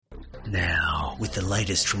Now, with the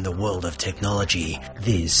latest from the world of technology,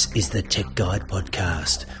 this is the Tech Guide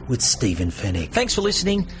Podcast with Stephen Fennick. Thanks for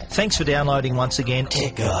listening. Thanks for downloading once again.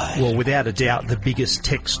 Tech Guide. Well, without a doubt, the biggest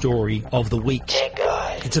tech story of the week. Tech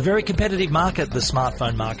Guide. It's a very competitive market, the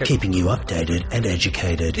smartphone market. Keeping you updated and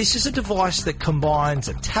educated. This is a device that combines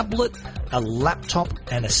a tablet, a laptop,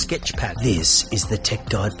 and a sketchpad. This is the Tech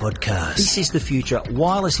Guide Podcast. This is the future.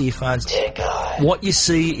 Wireless earphones. Tech Guide. What you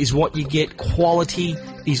see is what you get. Quality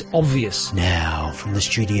is obvious. Now, from the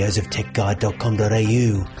studios of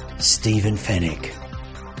techguide.com.au, Stephen Fennick.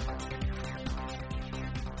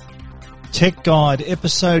 Tech Guide,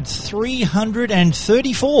 episode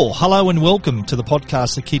 334. Hello and welcome to the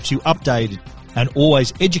podcast that keeps you updated and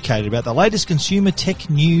always educated about the latest consumer tech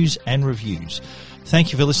news and reviews.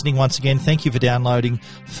 Thank you for listening once again. Thank you for downloading.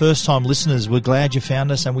 First-time listeners, we're glad you found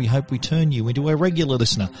us and we hope we turn you into a regular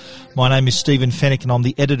listener. My name is Stephen Fennick and I'm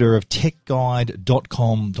the editor of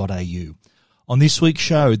techguide.com.au. On this week's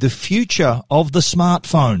show, the future of the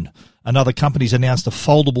smartphone. Another company's announced a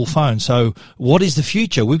foldable phone. So what is the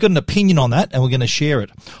future? We've got an opinion on that and we're going to share it.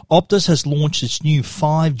 Optus has launched its new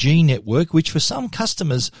 5G network, which for some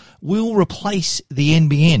customers will replace the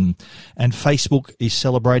NBN. And Facebook is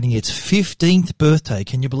celebrating its 15th birthday.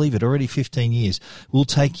 Can you believe it? Already 15 years. We'll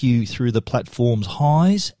take you through the platform's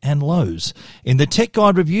highs and lows. In the Tech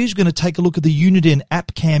Guide reviews, we're going to take a look at the Uniden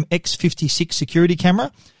AppCam X56 security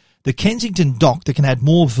camera, the Kensington dock that can add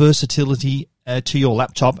more versatility to your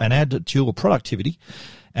laptop and add to your productivity.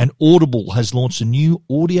 And Audible has launched a new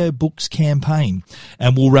audiobooks campaign.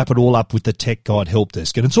 And we'll wrap it all up with the Tech Guide Help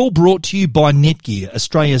Desk. And it's all brought to you by Netgear,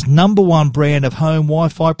 Australia's #1 brand of home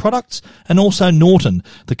Wi-Fi products, and also Norton,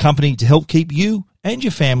 the company to help keep you and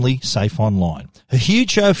your family safe online. A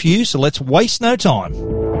huge show for you, so let's waste no time.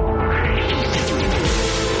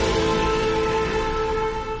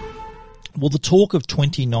 Well, the talk of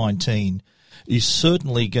 2019 is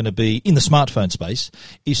certainly going to be, in the smartphone space,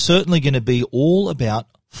 is certainly going to be all about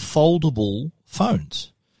foldable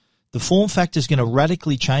phones. The form factor is going to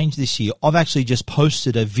radically change this year. I've actually just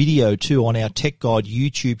posted a video too on our Tech Guide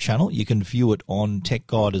YouTube channel. You can view it on Tech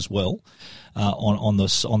Guide as well on the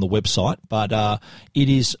website. But it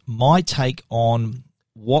is my take on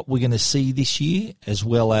what we're going to see this year, as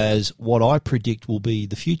well as what I predict will be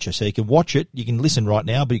the future. So you can watch it, you can listen right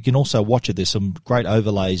now, but you can also watch it. There's some great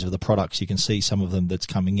overlays of the products. You can see some of them that's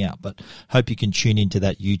coming out, but hope you can tune into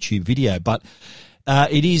that YouTube video. But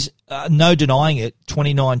it is no denying it,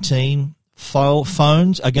 2019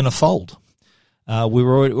 phones are going to fold. We've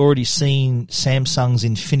already seen Samsung's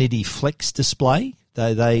Infinity Flex display.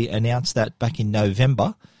 They announced that back in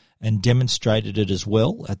November and demonstrated it as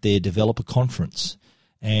well at their developer conference.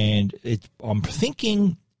 And I'm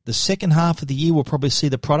thinking the second half of the year we'll probably see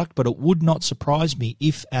the product, but it would not surprise me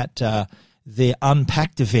if at their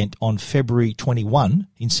Unpacked event on February 21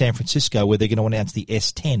 in San Francisco, where they're going to announce the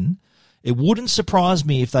S10, it wouldn't surprise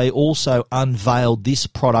me if they also unveiled this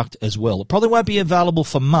product as well. It probably won't be available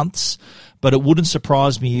for months, but it wouldn't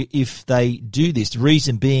surprise me if they do this. The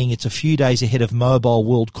reason being, it's a few days ahead of Mobile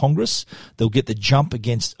World Congress. They'll get the jump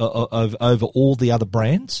against over all the other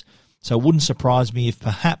brands. So it wouldn't surprise me if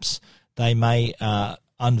perhaps they may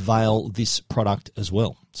unveil this product as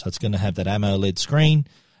well. So it's going to have that AMOLED screen,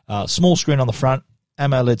 small screen on the front,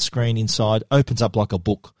 AMOLED screen inside, opens up like a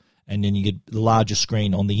book, and then you get the larger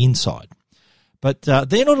screen on the inside. But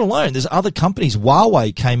they're not alone. There's other companies.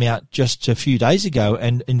 Huawei came out just a few days ago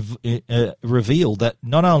and revealed that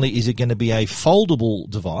not only is it going to be a foldable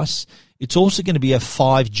device, it's also going to be a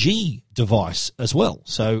 5G device as well.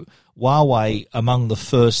 So Huawei among the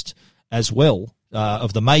first as well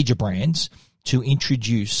of the major brands to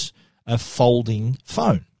introduce a folding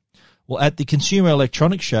phone. Well, at the Consumer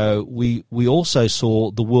Electronics Show, we also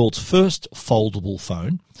saw the world's first foldable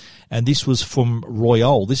phone, and this was from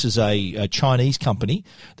Royole. This is a Chinese company.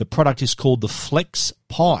 The product is called the Flex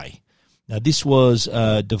Pi. Now, this was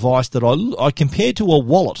a device that I compared to a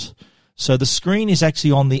wallet. So the screen is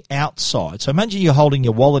actually on the outside. So imagine you're holding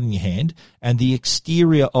your wallet in your hand, and the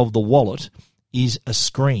exterior of the wallet is a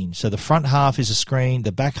screen. So the front half is a screen,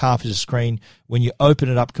 the back half is a screen. When you open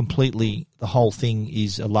it up completely, the whole thing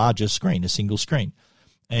is a larger screen, a single screen.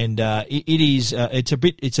 And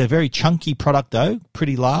it's a very chunky product though,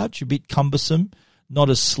 pretty large, a bit cumbersome, not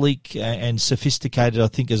as sleek and sophisticated, I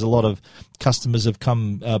think, as a lot of customers have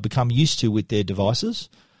become used to with their devices.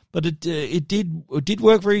 But it did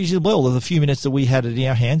work very well in the few minutes that we had it in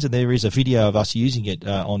our hands, and there is a video of us using it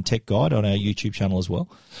on Tech Guide on our YouTube channel as well.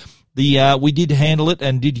 We did handle it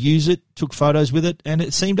and did use it, took photos with it, and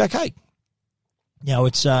it seemed okay. Now,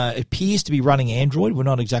 it appears to be running Android. We're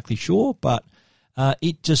not exactly sure, but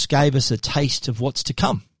it just gave us a taste of what's to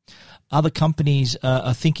come. Other companies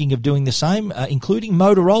are thinking of doing the same, including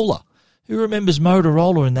Motorola. Who remembers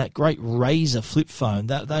Motorola and that great Razr flip phone?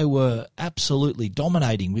 That they were absolutely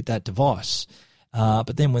dominating with that device.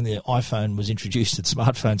 But then when the iPhone was introduced and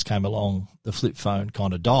smartphones came along, the flip phone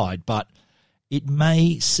kind of died. But it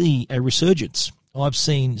may see a resurgence. I've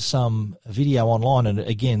seen some video online, and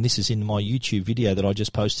again, this is in my YouTube video that I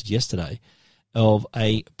just posted yesterday, of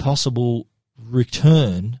a possible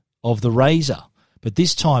return of the Razr. But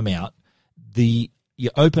this time out, you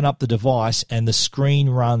open up the device and the screen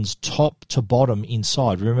runs top to bottom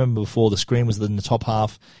inside. Remember before the screen was in the top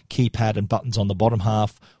half, keypad and buttons on the bottom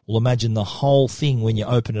half? Well, imagine the whole thing when you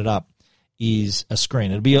open it up is a screen.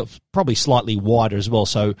 It'll be probably slightly wider as well.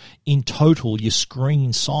 So in total, your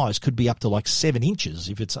screen size could be up to like 7 inches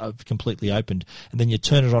if it's completely opened. And then you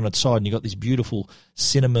turn it on its side and you've got this beautiful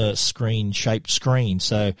cinema screen shaped screen.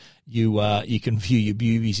 So you can view your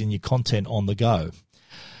movies and your content on the go.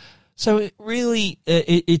 So it really,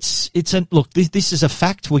 look, this is a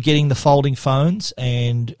fact. We're getting the folding phones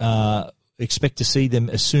and expect to see them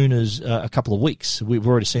as soon as a couple of weeks. We've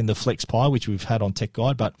already seen the Flex Pi, which we've had on Tech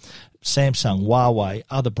Guide, but Samsung, Huawei,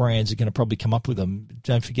 other brands are going to probably come up with them.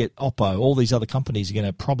 Don't forget Oppo. All these other companies are going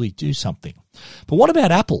to probably do something. But what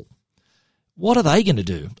about Apple? What are they going to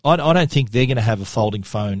do? I don't think they're going to have a folding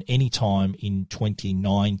phone anytime in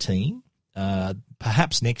 2019,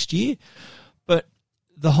 perhaps next year. But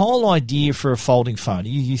the whole idea for a folding phone,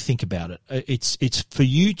 you think about it, it's for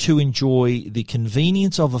you to enjoy the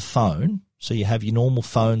convenience of a phone, so you have your normal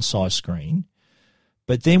phone size screen,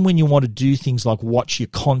 but then when you want to do things like watch your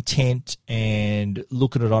content and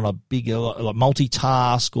look at it on a bigger, like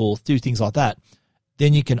multitask or do things like that,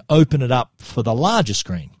 then you can open it up for the larger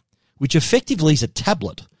screen, which effectively is a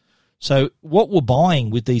tablet. So what we're buying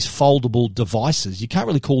with these foldable devices, you can't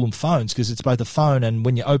really call them phones because it's both a phone and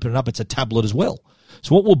when you open it up, it's a tablet as well.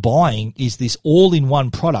 So what we're buying is this all-in-one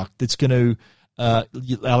product that's going to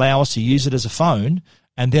allow us to use it as a phone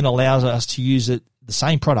and then allows us to use it, the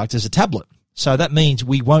same product, as a tablet. So that means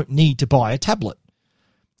we won't need to buy a tablet.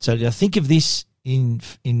 So now think of this in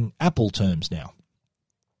Apple terms now.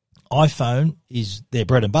 iPhone is their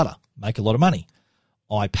bread and butter, make a lot of money.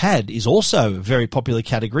 iPad is also a very popular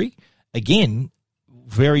category. Again,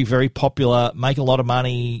 very, very popular, make a lot of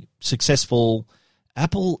money, successful.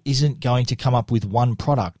 Apple isn't going to come up with one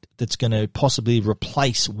product that's going to possibly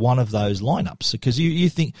replace one of those lineups. Because you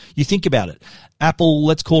think about it. Apple,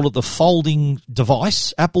 let's call it the folding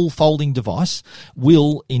device. Apple folding device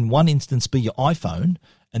will, in one instance, be your iPhone,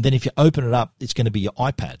 and then if you open it up, it's going to be your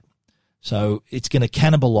iPad. So it's going to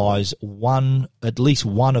cannibalize at least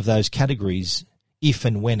one of those categories if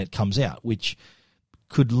and when it comes out, which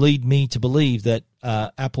could lead me to believe that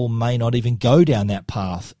Apple may not even go down that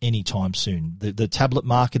path anytime soon. The tablet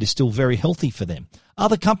market is still very healthy for them.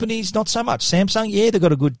 Other companies, not so much. Samsung, yeah, they've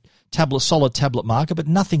got a good solid tablet market, but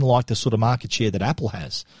nothing like the sort of market share that Apple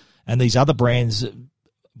has. And these other brands,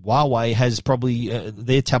 Huawei has probably,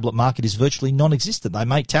 their tablet market is virtually non-existent. They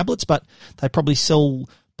make tablets, but they probably sell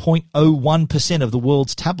 0.01% of the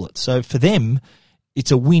world's tablets. So for them,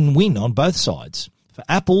 it's a win-win on both sides. For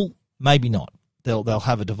Apple, maybe not. They'll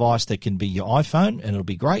have a device that can be your iPhone, and it'll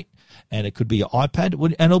be great, and it could be your iPad,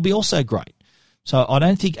 and it'll be also great. So I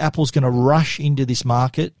don't think Apple's going to rush into this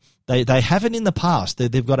market. They haven't in the past.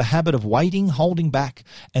 They've got a habit of waiting, holding back,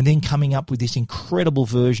 and then coming up with this incredible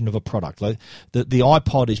version of a product. Like the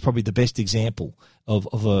iPod is probably the best example of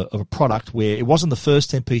a product where it wasn't the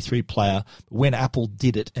first MP3 player. But when Apple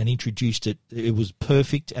did it and introduced it, it was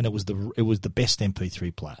perfect, and it was the best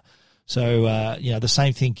MP3 player. So, the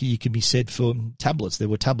same thing can be said for tablets. There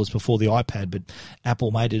were tablets before the iPad, but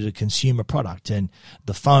Apple made it a consumer product. And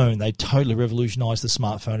the phone, they totally revolutionized the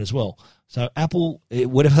smartphone as well. So Apple,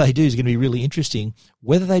 whatever they do is going to be really interesting.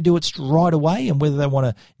 Whether they do it right away and whether they want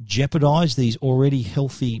to jeopardize these already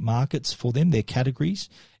healthy markets for them, their categories,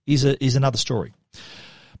 is another story.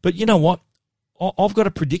 But you know what? I've got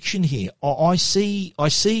a prediction here. I see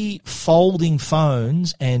folding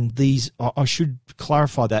phones, and these, I should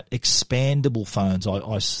clarify that, expandable phones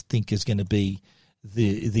I think is going to be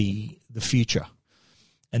the future.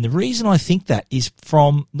 And the reason I think that is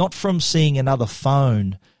not from seeing another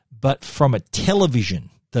phone, but from a television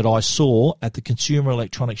that I saw at the Consumer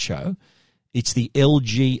Electronics Show. It's the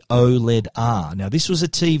LG OLED R. Now, this was a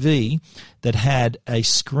TV that had a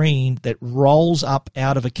screen that rolls up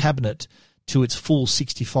out of a cabinet to its full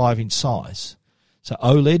 65-inch size. So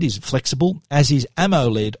OLED is flexible, as is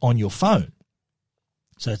AMOLED on your phone.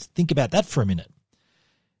 So think about that for a minute.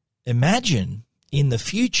 Imagine in the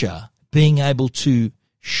future being able to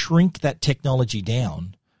shrink that technology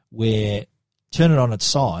down where turn it on its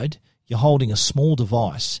side, you're holding a small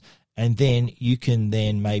device, and then you can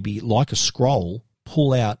then maybe, like a scroll,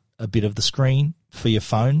 pull out a bit of the screen for your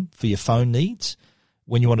phone needs.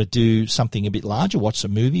 When you want to do something a bit larger, watch a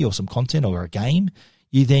movie or some content or a game,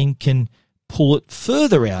 you then can pull it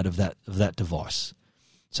further out of that device.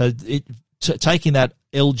 So taking that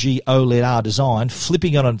LG OLED-R design,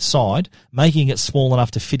 flipping it on its side, making it small enough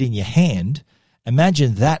to fit in your hand,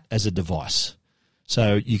 imagine that as a device.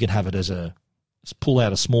 So you can have it as pull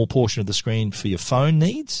out a small portion of the screen for your phone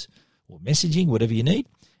needs or messaging, whatever you need.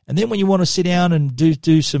 And then when you want to sit down and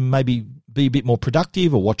do some, maybe be a bit more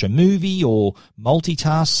productive or watch a movie or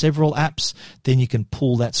multitask several apps, then you can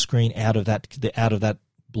pull that screen out of that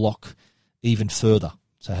block even further.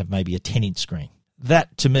 So have maybe a 10-inch screen.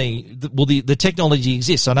 That, to me, the technology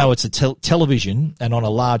exists. I know it's a television and on a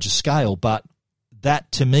larger scale, but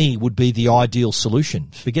that, to me, would be the ideal solution.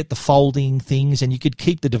 Forget the folding things, and you could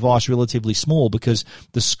keep the device relatively small because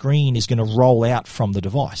the screen is going to roll out from the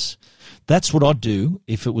device. That's what I'd do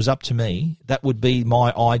if it was up to me. That would be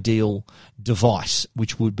my ideal device,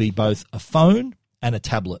 which would be both a phone and a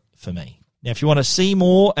tablet for me. Now, if you want to see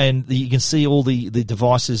more and you can see all the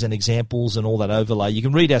devices and examples and all that overlay, you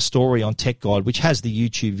can read our story on Tech Guide, which has the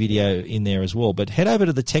YouTube video in there as well. But head over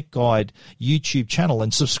to the Tech Guide YouTube channel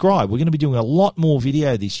and subscribe. We're going to be doing a lot more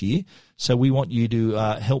video this year, so we want you to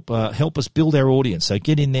help us build our audience. So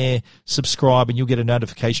get in there, subscribe, and you'll get a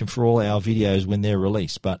notification for all our videos when they're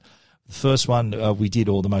released. But the first one we did,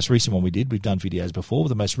 or the most recent one we did, we've done videos before, but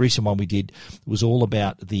the most recent one we did was all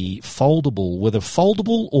about the foldable, whether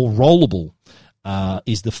foldable or rollable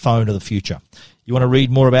is the phone of the future. You want to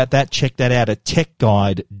read more about that? Check that out at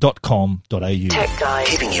techguide.com.au. Tech Guide.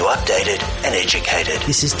 Keeping you updated and educated.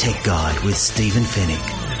 This is Tech Guide with Stephen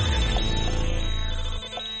Fennick.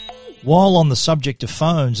 While on the subject of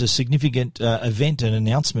phones, a significant event and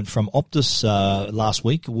announcement from Optus last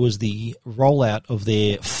week was the rollout of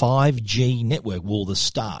their 5G network, well, the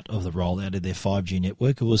start of the rollout of their 5G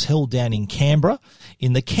network. It was held down in Canberra,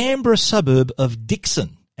 in the Canberra suburb of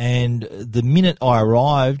Dickson. And the minute I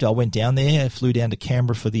arrived, I went down there, flew down to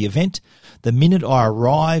Canberra for the event. The minute I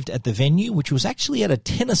arrived at the venue, which was actually at a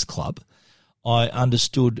tennis club, I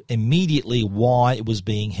understood immediately why it was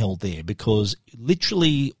being held there, because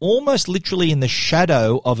almost literally in the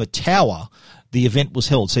shadow of a tower, the event was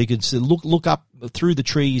held. So you could look up through the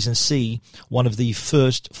trees and see one of the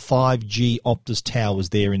first 5G Optus towers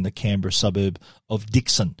there in the Canberra suburb of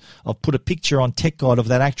Dickson. I've put a picture on Tech Guide of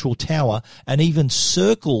that actual tower and even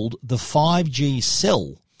circled the 5G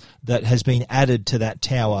cell that has been added to that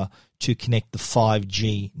tower to connect the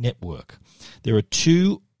 5G network. There are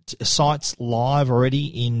two sites live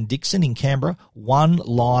already in Dickson in Canberra, one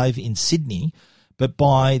live in Sydney, but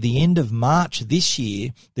by the end of March this year,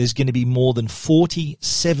 there's going to be more than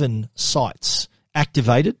 47 sites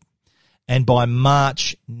activated, and by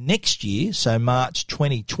March next year, so March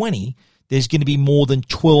 2020, there's going to be more than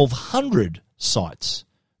 1,200 sites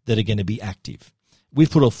that are going to be active.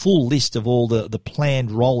 We've put a full list of all the planned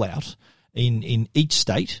rollout in each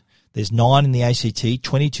state. There's 9 in the ACT,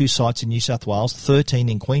 22 sites in New South Wales, 13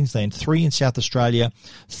 in Queensland, 3 in South Australia,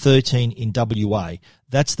 13 in WA.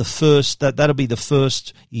 That's the first. That'll be the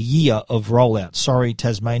first year of rollout. Sorry,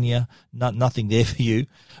 Tasmania, nothing there for you,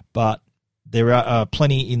 but there are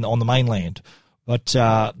plenty on the mainland. But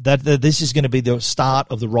this is going to be the start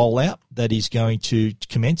of the rollout that is going to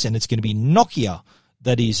commence, and it's going to be Nokia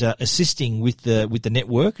that is assisting with the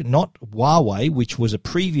network, not Huawei, which was a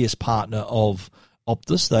previous partner of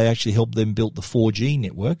Optus. They actually helped them build the 4G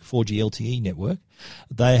network, 4G LTE network.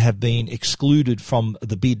 They have been excluded from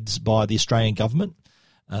the bids by the Australian government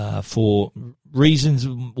for reasons.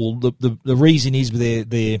 Well, the reason is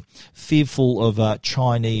they're fearful of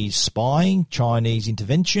Chinese spying, Chinese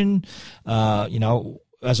intervention.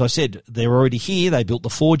 As I said, they're already here. They built the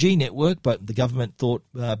 4G network, but the government thought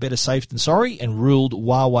better safe than sorry and ruled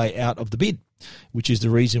Huawei out of the bid, which is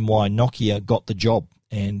the reason why Nokia got the job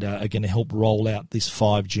and are going to help roll out this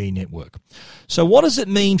 5G network. So what does it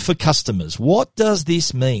mean for customers? What does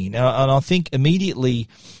this mean? And I think immediately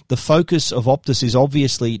the focus of Optus is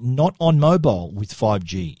obviously not on mobile with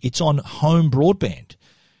 5G. It's on home broadband.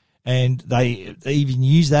 And they even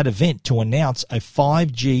use that event to announce a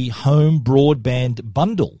 5G home broadband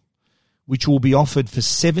bundle, which will be offered for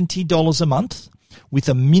 $70 a month with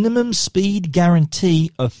a minimum speed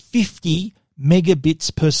guarantee of 50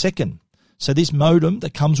 megabits per second. So this modem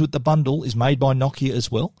that comes with the bundle is made by Nokia as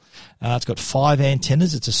well. It's got 5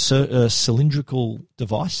 antennas. It's a cylindrical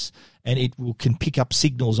device, and it can pick up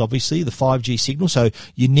signals, obviously, the 5G signal. So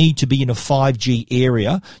you need to be in a 5G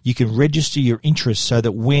area. You can register your interest so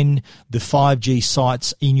that when the 5G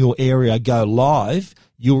sites in your area go live,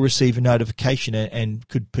 you'll receive a notification and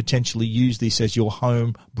could potentially use this as your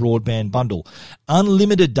home broadband bundle.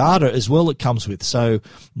 Unlimited data as well it comes with, so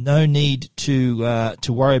no need to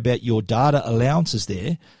worry about your data allowances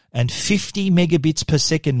there. And 50 megabits per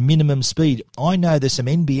second minimum speed. I know there's some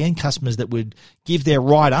NBN customers that would give their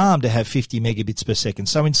right arm to have 50 megabits per second.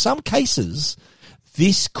 So in some cases,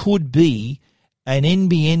 this could be an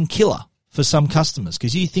NBN killer for some customers.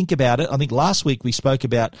 Because you think about it, I think last week we spoke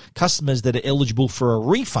about customers that are eligible for a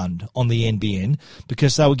refund on the NBN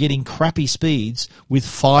because they were getting crappy speeds with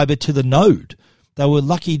fiber to the node. They were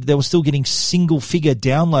lucky they were still getting single-figure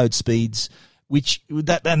download speeds, and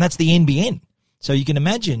that's the NBN. So you can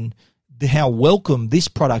imagine how welcome this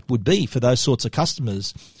product would be for those sorts of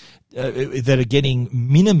customers that are getting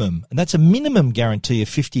minimum, and that's a minimum guarantee of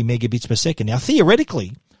 50 megabits per second. Now,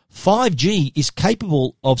 theoretically, 5G is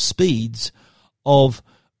capable of speeds of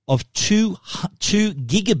 2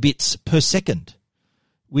 gigabits per second,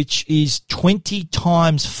 which is 20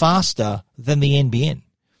 times faster than the NBN.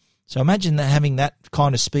 So imagine having that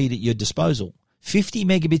kind of speed at your disposal. 50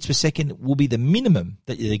 megabits per second will be the minimum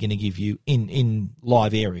that they're going to give you in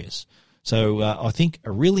live areas. So I think a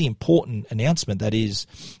really important announcement that is,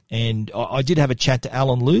 and I did have a chat to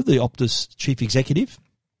Alan Liu, the Optus chief executive,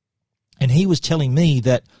 and he was telling me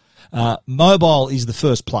that mobile is the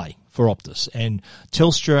first play for Optus, and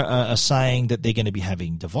Telstra are saying that they're going to be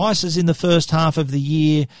having devices in the first half of the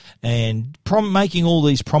year and making all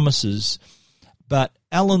these promises. But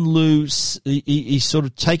Alan Liu is sort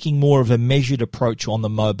of taking more of a measured approach on the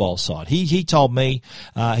mobile side. He told me,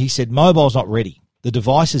 he said, mobile's not ready. The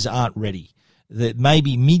devices aren't ready. That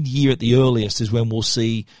maybe mid-year at the earliest is when we'll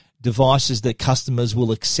see devices that customers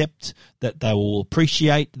will accept, that they will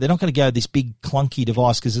appreciate. They're not going to go this big clunky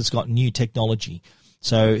device because it's got new technology.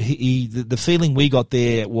 So the feeling we got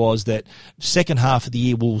there was that second half of the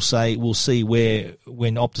year we'll see when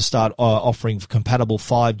Optus start offering compatible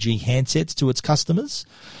 5G handsets to its customers.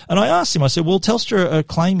 And I asked him, I said, well, Telstra are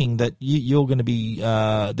claiming that you're going to be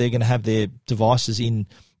they're going to have their devices in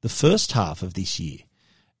the first half of this year.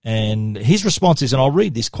 And his response is, and I'll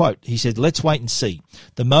read this quote, he said, let's wait and see.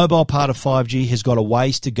 The mobile part of 5G has got a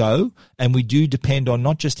ways to go, and we do depend on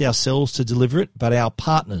not just ourselves to deliver it, but our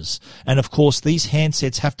partners. And, of course, these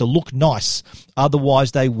handsets have to look nice,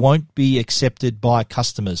 otherwise they won't be accepted by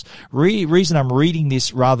customers. Reason I'm reading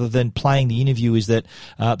this rather than playing the interview is that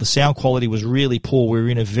the sound quality was really poor. We were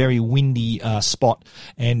in a very windy spot,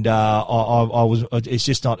 and it's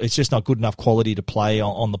just not good enough quality to play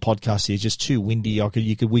on the podcast here. It's just too windy.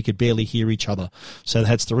 We could barely hear each other. So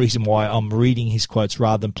that's the reason why I'm reading his quotes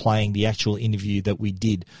rather than playing the actual interview that we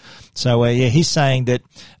did. So, he's saying that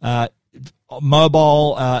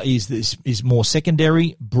mobile is more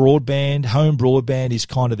secondary. Broadband, home broadband is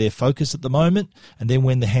kind of their focus at the moment. And then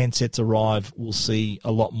when the handsets arrive, we'll see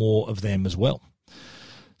a lot more of them as well.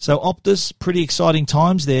 So Optus, pretty exciting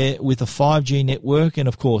times there with a 5G network, and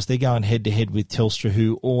of course they're going head-to-head with Telstra,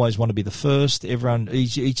 who always want to be the first.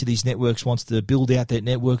 Each of these networks wants to build out their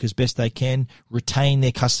network as best they can, retain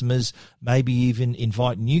their customers, maybe even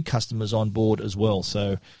invite new customers on board as well.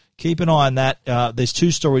 So keep an eye on that. There's 2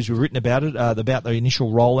 stories we've written about it, about the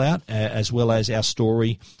initial rollout, as well as our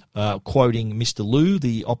story quoting Mr. Liu,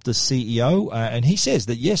 the Optus CEO, and he says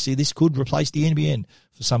that, yes, this could replace the NBN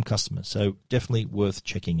for some customers, so definitely worth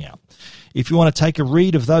checking out. If you want to take a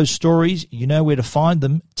read of those stories, you know where to find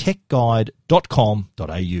them,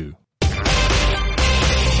 techguide.com.au.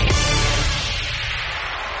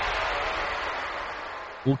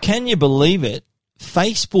 Well, can you believe it?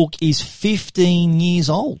 Facebook is 15 years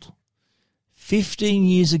old. 15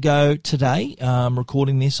 years ago today, I'm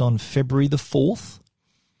recording this on February the 4th.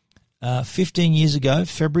 15 years ago,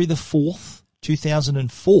 February the 4th,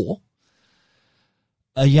 2004,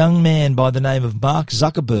 a young man by the name of Mark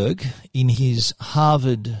Zuckerberg in his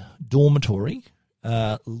Harvard dormitory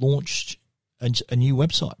launched a new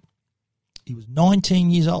website. He was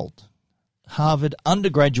 19 years old. Harvard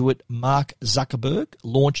undergraduate Mark Zuckerberg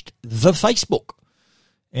launched the Facebook.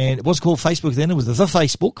 And it wasn't called Facebook then, it was the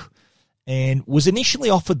Facebook, and was initially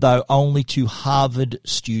offered, though, only to Harvard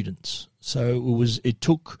students. So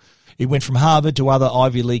it went from Harvard to other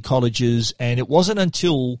Ivy League colleges, and it wasn't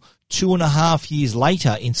until 2.5 years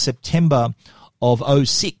later, in September of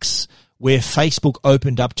 2006, where Facebook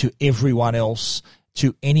opened up to everyone else,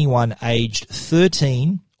 to anyone aged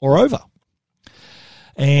 13 or over.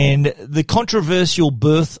 And the controversial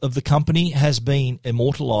birth of the company has been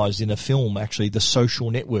immortalized in a film, actually, The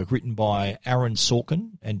Social Network, written by Aaron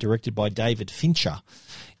Sorkin and directed by David Fincher.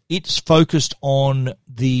 It's focused on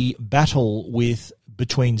the battle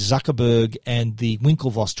between Zuckerberg and the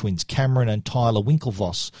Winklevoss twins, Cameron and Tyler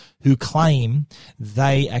Winklevoss, who claim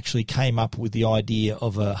they actually came up with the idea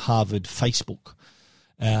of a Harvard Facebook.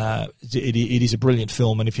 It is a brilliant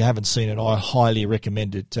film, and if you haven't seen it, I highly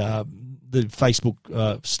recommend it. The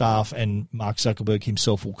Facebook staff and Mark Zuckerberg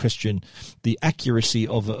himself will question the accuracy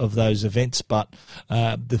of those events, but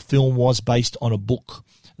the film was based on a book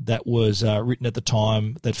that was written at the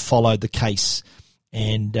time that followed the case,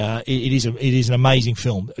 and it is an amazing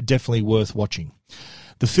film, definitely worth watching.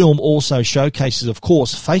 The film also showcases, of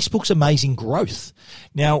course, Facebook's amazing growth.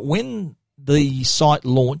 Now, when the site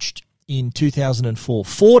launched in 2004,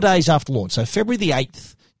 4 days after launch, so February the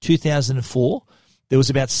 8th, 2004, there was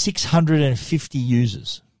about 650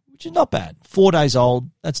 users, which is not bad. 4 days old,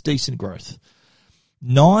 that's decent growth.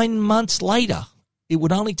 9 months later, it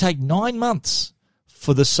would only take 9 months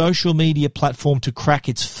for the social media platform to crack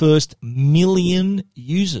its first 1 million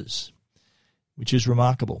users, which is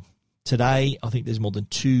remarkable. Today, I think there's more than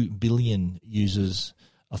 2 billion users.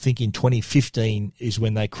 I think in 2015 is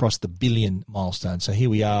when they crossed the billion milestone. So here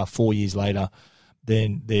we are 4 years later,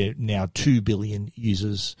 then they're now 2 billion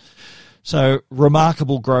users. So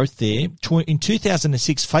remarkable growth there. In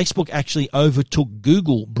 2006, Facebook actually overtook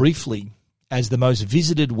Google briefly as the most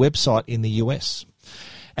visited website in the US.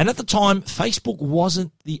 And at the time, Facebook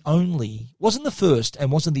wasn't the first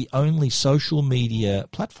and wasn't the only social media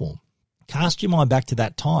platform. Cast your mind back to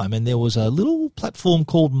that time, and there was a little platform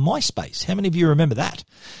called MySpace. How many of you remember that?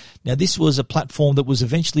 Now, this was a platform that was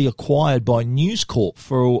eventually acquired by News Corp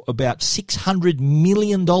for about $600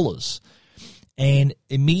 million. And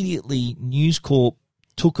immediately News Corp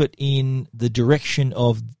took it in the direction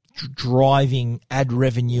of driving ad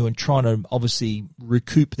revenue and trying to obviously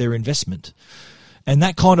recoup their investment. And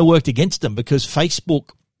that kind of worked against them because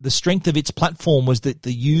Facebook, the strength of its platform was that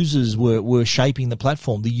the users were shaping the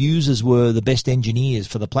platform. The users were the best engineers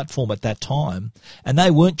for the platform at that time, and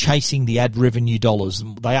they weren't chasing the ad revenue dollars.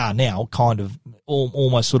 They are now, kind of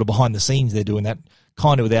almost sort of behind the scenes. They're doing that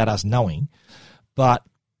kind of without us knowing. But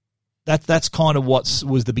that's kind of what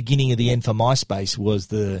was the beginning of the end for MySpace, was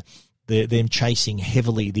them chasing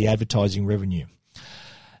heavily the advertising revenue.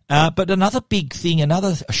 But another big thing,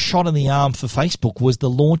 another shot in the arm for Facebook was the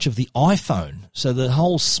launch of the iPhone. So the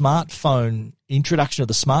whole smartphone, introduction of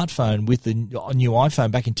the smartphone with the new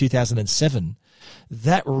iPhone back in 2007,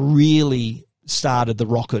 that really started the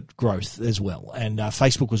rocket growth as well. And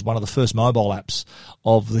Facebook was one of the first mobile apps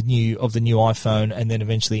of the new iPhone, and then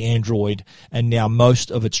eventually Android. And now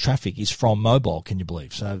most of its traffic is from mobile. Can you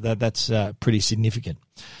believe? So that's pretty significant.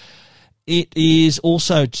 It is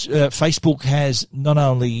also, Facebook has not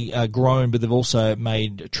only grown, but they've also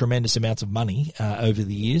made tremendous amounts of money over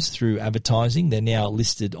the years through advertising. They're now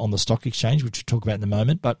listed on the stock exchange, which we'll talk about in a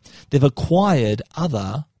moment, but they've acquired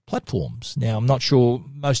other platforms. Now, I'm not sure,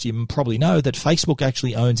 most of you probably know that Facebook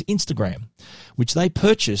actually owns Instagram, which they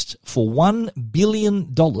purchased for $1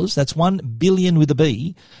 billion. That's 1 billion with a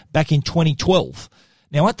B, back in 2012.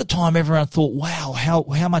 Now, at the time, everyone thought, wow,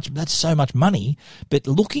 how much, that's so much money. But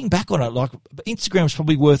looking back on it, like, Instagram's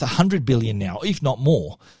probably worth 100 billion now, if not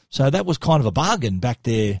more. So that was kind of a bargain back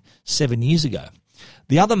there 7 years ago.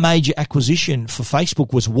 The other major acquisition for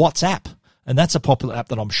Facebook was WhatsApp. And that's a popular app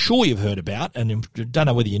that I'm sure you've heard about. And I don't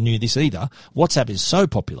know whether you knew this either. WhatsApp is so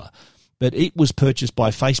popular. But it was purchased by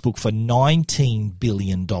Facebook for $19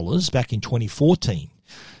 billion back in 2014.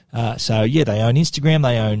 So yeah, they own Instagram,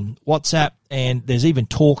 they own WhatsApp, and there's even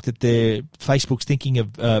talk that Facebook's thinking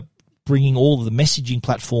of bringing all of the messaging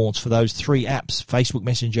platforms for those three apps, Facebook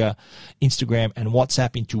Messenger, Instagram, and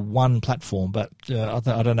WhatsApp, into one platform. But I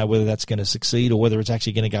don't know whether that's going to succeed or whether it's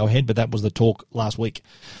actually going to go ahead, but that was the talk last week.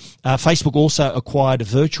 Facebook also acquired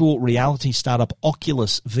virtual reality startup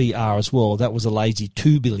Oculus VR as well. That was a lazy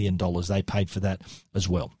 $2 billion they paid for that as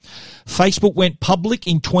well. Facebook went public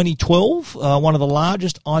in 2012, one of the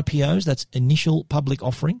largest IPOs, that's initial public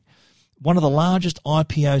offering. One of the largest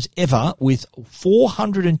IPOs ever, with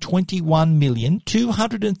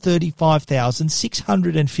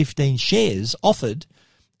 421,235,615 shares offered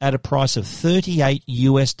at a price of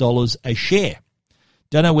 $38 a share.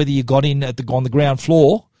 Don't know whether you got in on the ground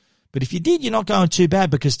floor, but if you did, you're not going too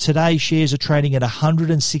bad, because today shares are trading at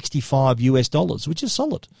 $165, which is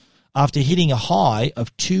solid, after hitting a high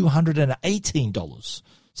of $218. So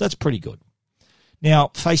that's pretty good.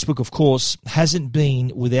 Now, Facebook, of course, hasn't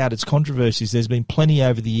been without its controversies. There's been plenty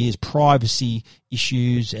over the years, privacy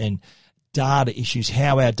issues and data issues,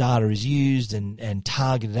 how our data is used and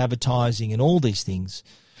targeted advertising and all these things.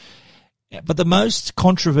 But the most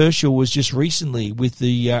controversial was just recently with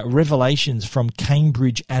the revelations from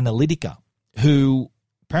Cambridge Analytica, who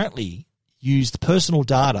apparently used personal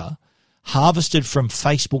data harvested from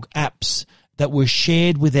Facebook apps that were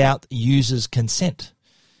shared without users' consent.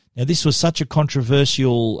 Now, this was such a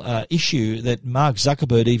controversial issue that Mark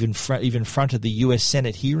Zuckerberg even fronted the US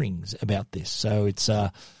Senate hearings about this. So it's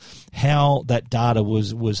how that data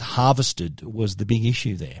was harvested was the big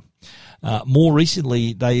issue there. More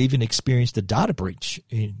recently, they even experienced a data breach.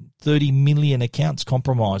 30 million accounts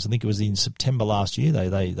compromised. I think it was in September last year.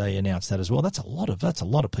 They announced that as well. That's a lot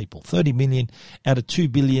of people. 30 million out of 2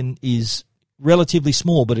 billion is relatively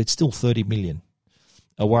small, but it's still 30 million.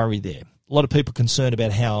 A worry there. A lot of people concerned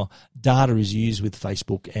about how data is used with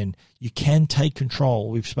Facebook, and you can take control.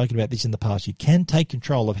 We've spoken about this in the past. You can take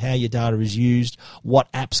control of how your data is used, what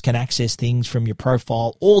apps can access things from your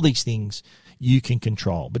profile, all these things you can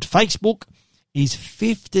control. But Facebook is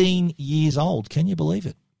 15 years old. Can you believe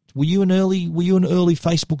it? Were you an early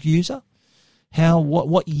Facebook user?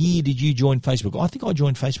 What year did you join Facebook? I think I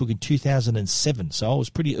joined Facebook in 2007, so I was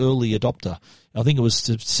pretty early adopter. I think it was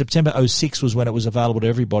September 06 was when it was available to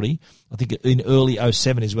everybody. I think in early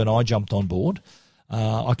 07 is when I jumped on board.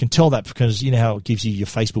 I can tell that because you know how it gives you your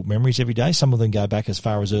Facebook memories every day. Some of them go back as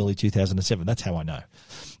far as early 2007. That's how I know.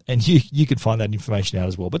 And you can find that information out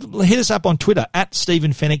as well. But hit us up on Twitter,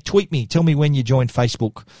 @Stephen Fenech. Tweet me. Tell me when you joined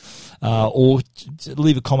Facebook. Or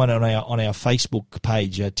leave a comment on our Facebook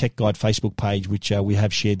page, Tech Guide Facebook page, which we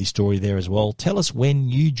have shared this story there as well. Tell us when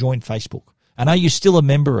you joined Facebook. And are you still a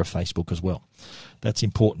member of Facebook as well? That's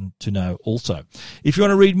important to know also. If you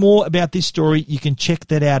want to read more about this story, you can check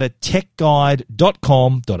that out at techguide.com.au.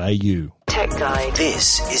 Tech Guide.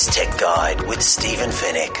 This is Tech Guide with Stephen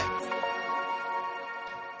Fenech.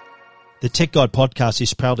 The Tech Guide podcast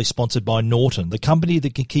is proudly sponsored by Norton, the company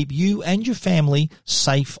that can keep you and your family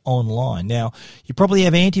safe online. Now, you probably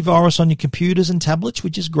have antivirus on your computers and tablets,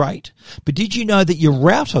 which is great. But did you know that your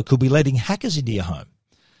router could be letting hackers into your home?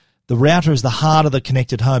 The router is the heart of the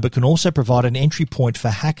connected home, but can also provide an entry point for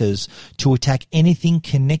hackers to attack anything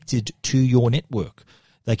connected to your network.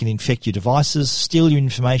 They can infect your devices, steal your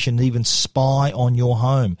information, and even spy on your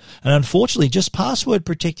home. And unfortunately, just password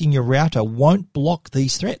protecting your router won't block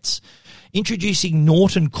these threats. Introducing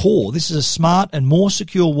Norton Core. This is a smart and more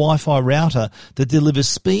secure Wi-Fi router that delivers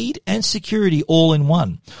speed and security all in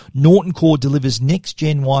one. Norton Core delivers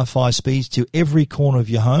next-gen Wi-Fi speeds to every corner of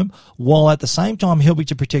your home, while at the same time helping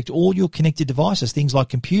to protect all your connected devices, things like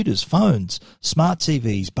computers, phones, smart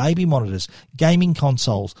TVs, baby monitors, gaming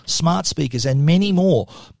consoles, smart speakers, and many more.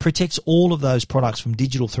 Protects all of those products from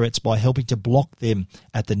digital threats by helping to block them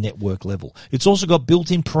at the network level. It's also got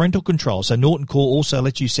built-in parental control, so Norton Core also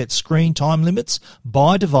lets you set screen time limits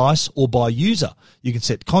by device or by user. You can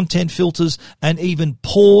set content filters and even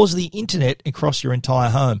pause the internet across your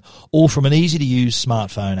entire home, all from an easy-to-use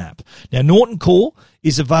smartphone app. Now, Norton Core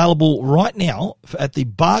is available right now at the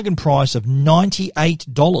bargain price of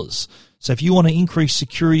 $98. So if you want to increase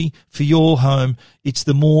security for your home, it's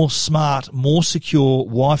the more smart, more secure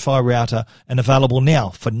Wi-Fi router, and available now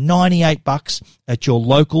for $98 at your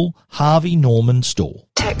local Harvey Norman store.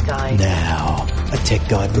 Tech Guide. Now, a Tech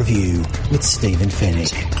Guide review with Stephen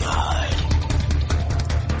Fenech.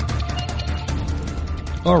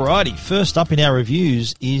 Alrighty, first up in our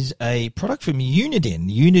reviews is a product from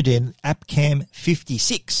Uniden AppCam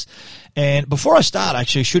 56. And before I start,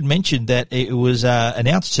 actually, I should mention that it was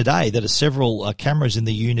announced today that several cameras in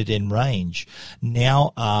the Uniden range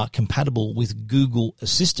now are compatible with Google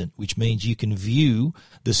Assistant, which means you can view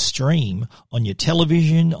the stream on your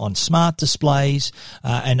television, on smart displays,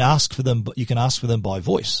 and ask for them. You can ask for them by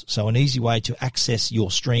voice. So an easy way to access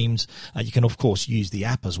your streams. You can, of course, use the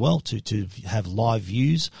app as well to have live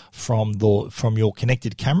views from your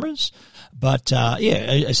connected cameras. But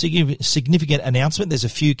a significant announcement. There's a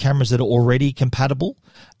few cameras that are already compatible,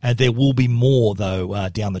 and there will be more though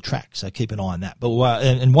down the track. So keep an eye on that. But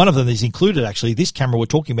and one of them is included actually. This camera we're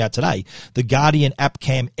talking about today, the Guardian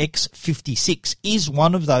AppCam X56, is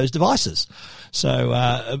one of those devices.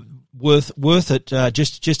 So worth it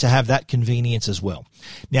just to have that convenience as well.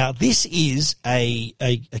 Now this is a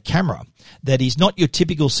camera that is not your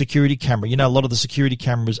typical security camera. You know, a lot of the security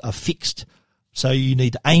cameras are fixed. So you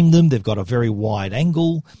need to aim them. They've got a very wide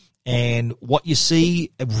angle, and what you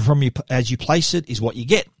see from as you place it is what you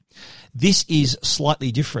get. This is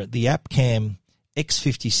slightly different. The AppCam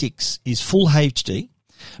X56 is full HD,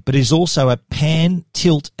 but is also a pan,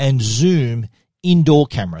 tilt, and zoom indoor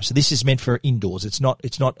camera. So this is meant for indoors. It's not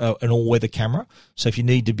an all-weather camera. So if you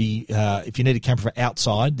need a camera for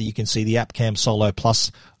outside, that you can see the AppCam Solo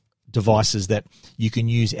Plus devices that you can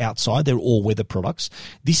use outside. They're all-weather products.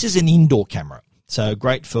 This is an indoor camera. So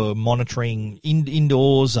great for monitoring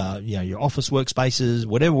indoors, your office workspaces,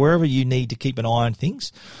 wherever you need to keep an eye on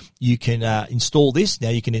things. You can install this. Now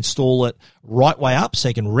you can install it right way up, so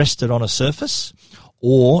you can rest it on a surface,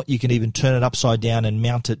 or you can even turn it upside down and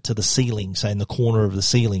mount it to the ceiling, say in the corner of the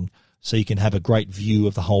ceiling, so you can have a great view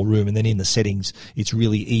of the whole room. And then in the settings, it's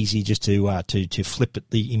really easy just to flip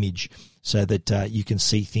the image so that you can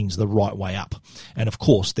see things the right way up. And of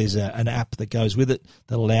course, there's an app that goes with it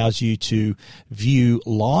that allows you to view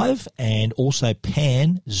live and also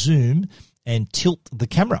pan, zoom, and tilt the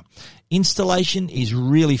camera. Installation is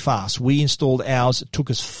really fast. We installed ours. It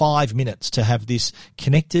took us 5 minutes to have this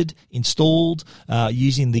connected, installed,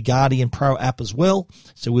 using the Guardian Pro app as well.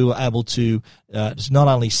 So we were able to not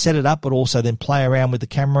only set it up, but also then play around with the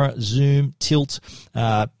camera, zoom, tilt,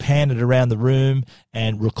 pan it around the room,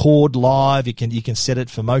 and record live. You can set it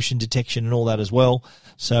for motion detection and all that as well.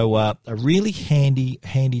 So a really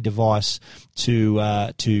handy device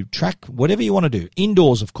to track whatever you want to do.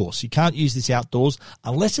 Indoors, of course. You can't use this outdoors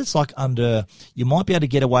unless it's like you might be able to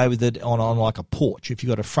get away with it on like a porch. If you've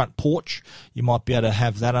got a front porch, you might be able to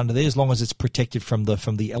have that under there as long as it's protected from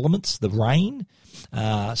the elements, the rain.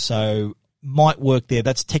 So might work there.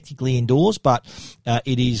 That's technically indoors, but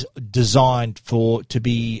it is designed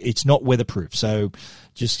it's not weatherproof. So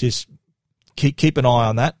just keep an eye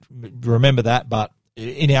on that. Remember that, but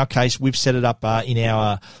in our case, we've set it up I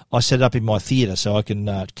set it up in my theatre, so I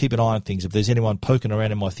can keep an eye on things. If there's anyone poking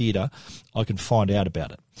around in my theatre, I can find out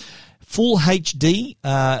about it. Full HD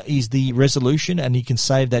is the resolution, and you can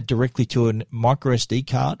save that directly to a micro SD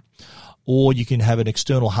card, or you can have an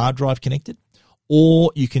external hard drive connected,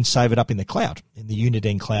 or you can save it up in the cloud, in the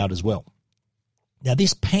Uniden cloud as well. Now,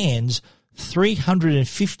 this pans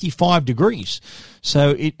 355 degrees.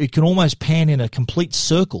 So it can almost pan in a complete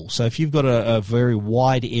circle. So if you've got a very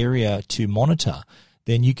wide area to monitor,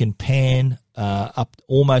 then you can pan up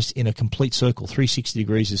almost in a complete circle. 360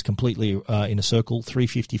 degrees is completely in a circle.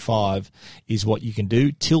 355 is what you can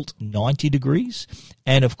do. Tilt 90 degrees.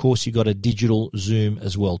 And, of course, you've got a digital zoom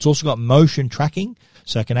as well. It's also got motion tracking,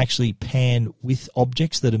 so it can actually pan with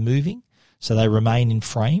objects that are moving, so they remain in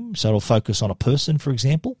frame. So it'll focus on a person, for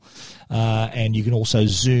example. And you can also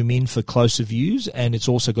zoom in for closer views. And it's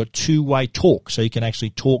also got two-way talk. So you can actually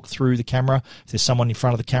talk through the camera. If there's someone in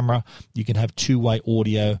front of the camera, you can have two-way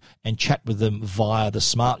audio and chat with them via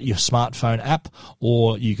your smartphone app,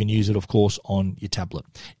 or you can use it, of course, on your tablet.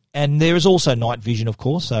 And there is also night vision, of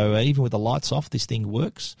course. So even with the lights off, this thing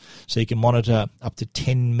works. So you can monitor up to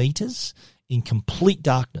 10 meters in complete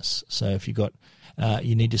darkness. So if you've got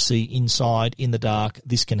you need to see inside in the dark,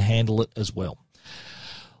 this can handle it as well.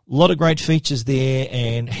 A lot of great features there,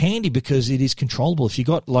 and handy because it is controllable. If you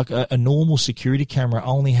got like a normal security camera,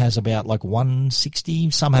 only has about like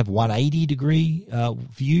 160, some have 180 degree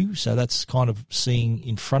view, so that's kind of seeing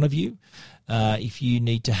in front of you. If you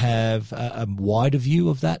need to have a wider view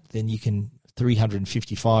of that, then you can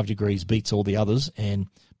 355 degrees beats all the others,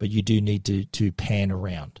 but you do need to pan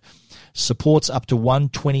around. Supports up to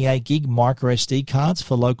 128 gig micro SD cards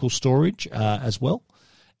for local storage as well.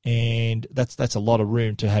 And that's a lot of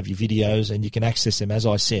room to have your videos, and you can access them, as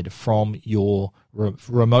I said, from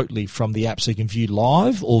remotely from the app, so you can view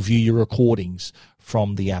live or view your recordings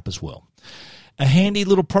from the app as well. A handy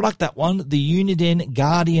little product, that one, the Uniden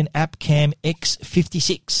Guardian AppCam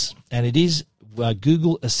X56, and it is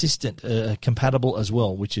Google Assistant compatible as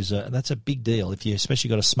well, which is that's a big deal. If you especially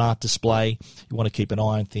got a smart display, you want to keep an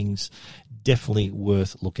eye on things, definitely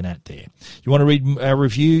worth looking at there. You want to read our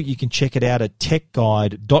review, you can check it out at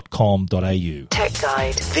techguide.com.au. Tech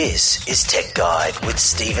Guide. This is Tech Guide with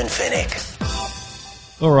Stephen Fennick.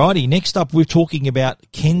 Alrighty, next up we're talking about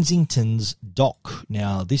Kensington's Dock.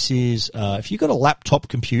 Now this is, if you've got a laptop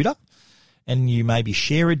computer, and you maybe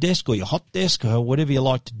share a desk or your hot desk or whatever you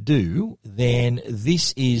like to do, then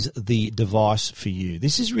this is the device for you.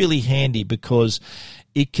 This is really handy because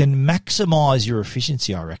it can maximize your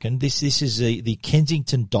efficiency, I reckon. This is the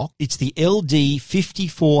Kensington Dock. It's the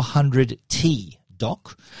LD5400T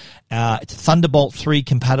dock. It's Thunderbolt 3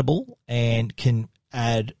 compatible and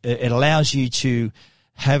it allows you to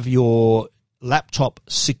have your laptop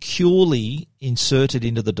securely inserted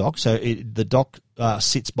into the dock. So the dock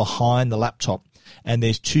sits behind the laptop, and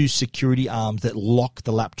there's two security arms that lock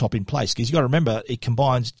the laptop in place. Because you've got to remember, it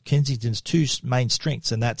combines Kensington's two main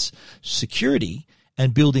strengths, and that's security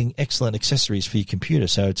and building excellent accessories for your computer.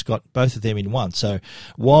 So it's got both of them in one. So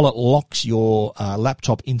while it locks your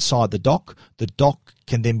laptop inside the dock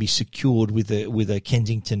can then be secured with a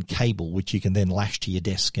Kensington cable, which you can then lash to your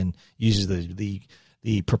desk and uses the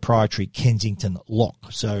proprietary Kensington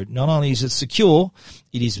lock. So not only is it secure,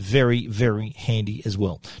 it is very, very handy as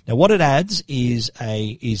well. Now, what it adds is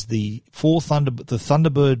the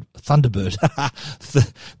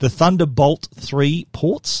Thunderbolt 3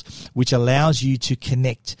 ports, which allows you to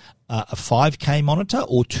connect a 5K monitor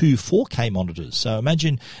or two 4K monitors. So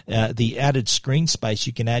imagine the added screen space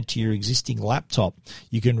you can add to your existing laptop.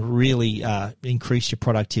 You can really increase your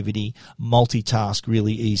productivity, multitask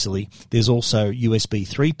really easily. There's also USB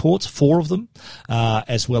 3 ports, 4 of them,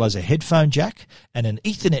 as well as a headphone jack and an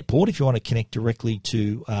Ethernet port if you want to connect directly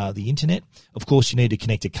to the internet. Of course, you need to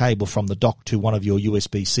connect a cable from the dock to one of your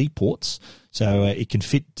USB-C ports. So it can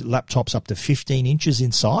fit laptops up to 15 inches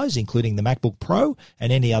in size, including the MacBook Pro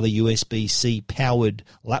and any other USB-C powered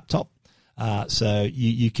laptop. So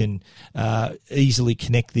you can easily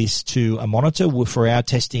connect this to a monitor. For our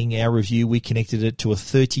testing, our review, we connected it to a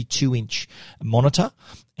 32-inch monitor,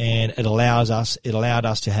 and it allowed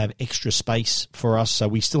us to have extra space for us. So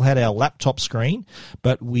we still had our laptop screen,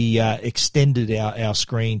 but we extended our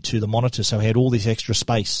screen to the monitor, so we had all this extra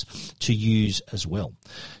space to use as well.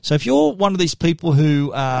 So if you're one of these people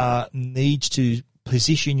who needs to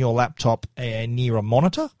position your laptop near a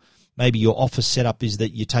monitor, maybe your office setup is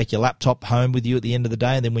that you take your laptop home with you at the end of the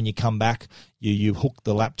day, and then when you come back, you hook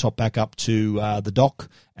the laptop back up to the dock,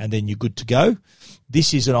 and then you're good to go.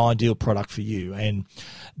 This is an ideal product for you. And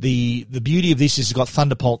the beauty of this is it's got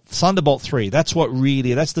Thunderbolt 3. That's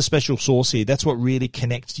the special sauce here. That's what really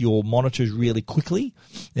connects your monitors really quickly.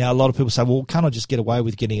 Now, a lot of people say, well, can't I just get away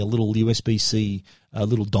with getting a little USB-C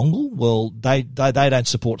little dongle? Well, they don't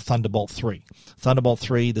support Thunderbolt 3. Thunderbolt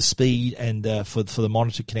 3, the speed and for the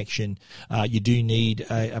monitor connection, you do need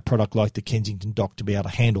a product like the Kensington dock to be able to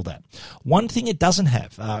handle that. One thing it doesn't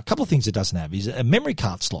have, a couple of things it doesn't have, is memory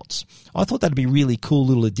card slots. I thought that'd be a really cool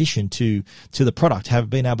little addition to the product, have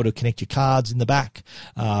been able to connect your cards in the back,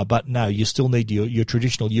 but no, you still need your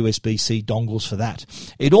traditional USB-C dongles for that.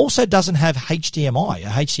 It also doesn't have HDMI,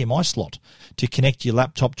 a HDMI slot to connect your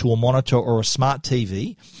laptop to a monitor or a smart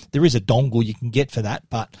TV. There is a dongle you can get for that,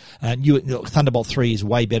 but Thunderbolt 3 is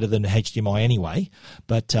way better than HDMI anyway.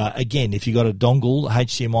 But again, if you've got a dongle,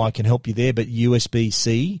 HDMI can help you there, but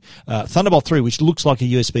USB-C, Thunderbolt 3, which looks like a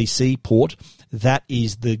USB-C port, that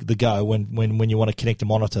is the go when you want to connect a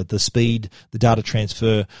monitor. The speed, the data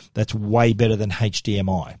transfer, that's way better than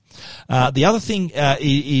HDMI. The other thing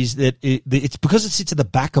is that it's because it sits at the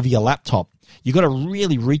back of your laptop. You've got to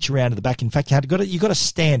really reach around to the back. In fact, you've got to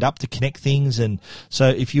stand up to connect things. And so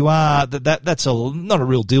if you are, that's not a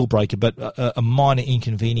real deal breaker, but a minor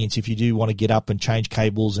inconvenience if you do want to get up and change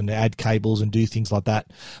cables and add cables and do things like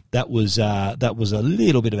that. That was a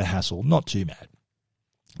little bit of a hassle, not too bad.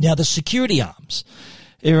 Now, the security arms.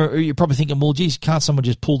 You're probably thinking, well, geez, can't someone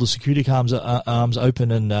just pull the security arms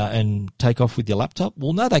open and take off with your laptop?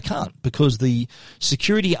 Well, no, they can't, because the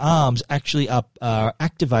security arms actually are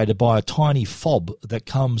activated by a tiny fob that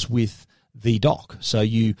comes with the dock. So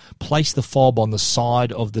you place the fob on the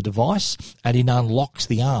side of the device, and it unlocks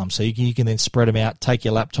the arms. So you can then spread them out, take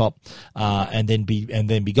your laptop, and then be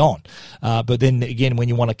gone. But then again, when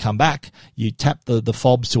you want to come back, you tap the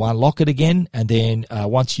fobs to unlock it again, and then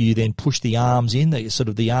once you then push the arms in,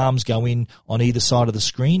 the arms go in on either side of the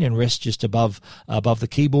screen and rest just above the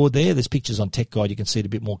keyboard there. There's pictures on Tech Guide, you can see it a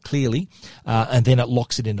bit more clearly, and then it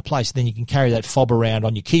locks it into place. Then you can carry that fob around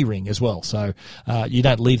on your key ring as well. So you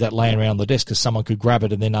don't leave that laying around the desk, because someone could grab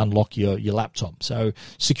it and then unlock your laptop. So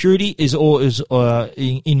security is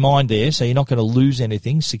in mind there, so you're not going to lose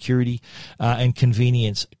anything. Security and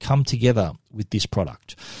convenience come together with this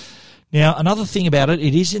product. Now, another thing about it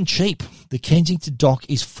isn't cheap. The Kensington dock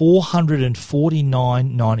is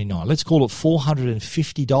 $449.99. Let's call it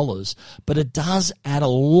 $450, but it does add a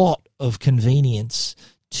lot of convenience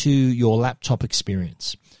to your laptop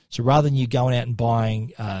experience. So rather than you going out and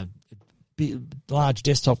buying large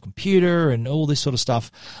desktop computer and all this sort of stuff,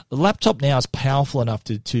 the laptop now is powerful enough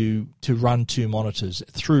to run two monitors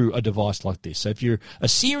through a device like this. So if you're a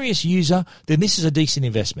serious user, then this is a decent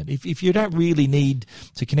investment. If you don't really need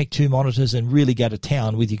to connect two monitors and really go to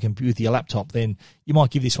town with your laptop, then you might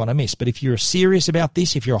give this one a miss. But if you're serious about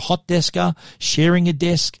this, if you're a hot desker, sharing a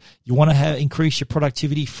desk, you want to increase your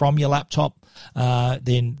productivity from your laptop,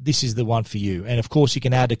 then this is the one for you. And of course, you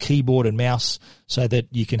can add a keyboard and mouse so that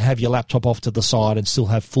you can have your laptop off to the side and still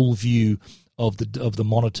have full view of the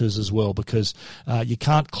monitors as well, because you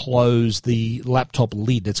can't close the laptop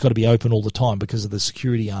lid. It's got to be open all the time because of the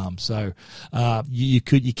security arm. So you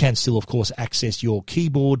can still, of course, access your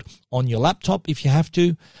keyboard on your laptop if you have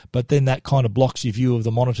to, but then that kind of blocks your view of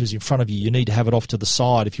the monitors in front of you. You need to have it off to the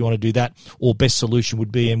side if you want to do that, or best solution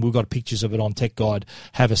would be, and we've got pictures of it on Tech Guide,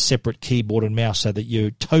 have a separate keyboard and mouse so that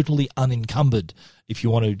you're totally unencumbered if you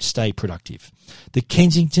want to stay productive. The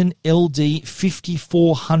Kensington LD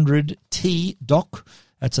 5400T dock,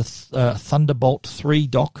 that's a Thunderbolt 3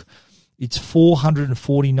 dock. It's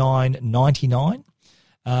 $449.99.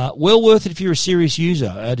 Well worth it if you're a serious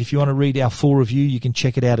user. And if you want to read our full review, you can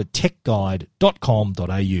check it out at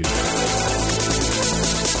techguide.com.au.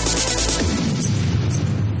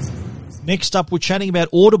 Next up, we're chatting about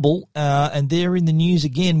Audible, and they're in the news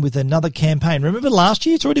again with another campaign. Remember last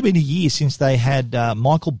year? It's already been a year since they had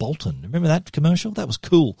Michael Bolton. Remember that commercial? That was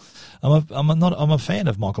cool. I'm a fan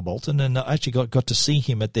of Michael Bolton, and I actually got to see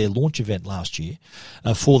him at their launch event last year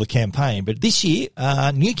for the campaign. But this year,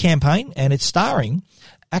 new campaign, and it's starring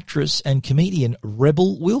actress and comedian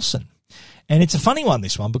Rebel Wilson. And it's a funny one,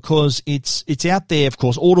 this one, because it's out there. Of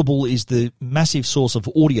course, Audible is the massive source of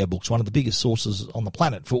audiobooks, one of the biggest sources on the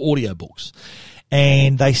planet for audiobooks.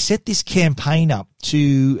 And they set this campaign up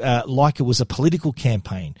to like it was a political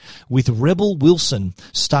campaign, with Rebel Wilson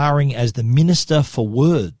starring as the Minister for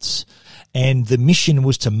Words. And the mission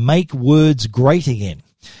was to make words great again.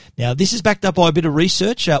 Now, this is backed up by a bit of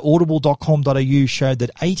research. Audible.com.au showed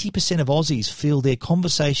that 80% of Aussies feel their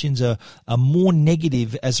conversations are more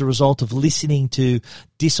negative as a result of listening to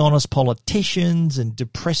dishonest politicians and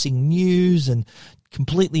depressing news and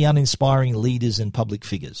completely uninspiring leaders and public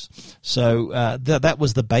figures. So that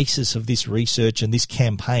was the basis of this research and this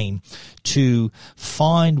campaign, to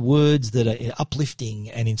find words that are uplifting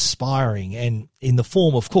and inspiring, and in the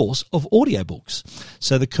form, of course, of audiobooks.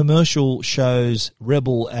 So the commercial shows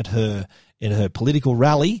Rebel at her political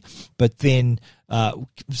rally, but then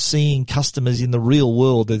seeing customers in the real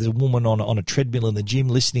world. There's a woman on a treadmill in the gym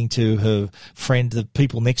listening to her friend, the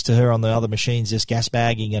people next to her on the other machines just gas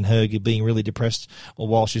bagging, and her being really depressed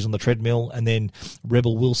while she's on the treadmill. And then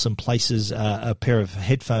Rebel Wilson places a pair of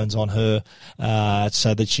headphones on her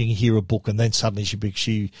so that she can hear a book, and then suddenly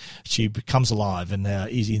she becomes alive and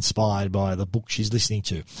is inspired by the book she's listening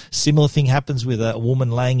to. Similar thing happens with a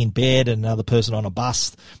woman laying in bed and another person on a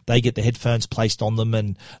bus. They get the headphones placed on them,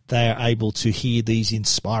 and they are able to hear these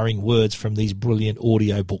inspiring words from these brilliant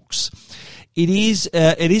audio books. It is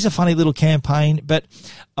a funny little campaign, but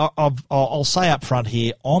I'll say up front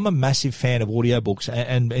here, I'm a massive fan of audiobooks,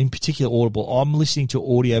 and in particular Audible. I'm listening to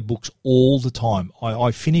audiobooks all the time.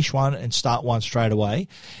 I finish one and start one straight away.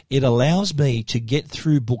 It allows me to get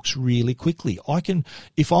through books really quickly.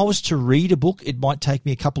 If I was to read a book, it might take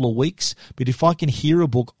me a couple of weeks, but if I can hear a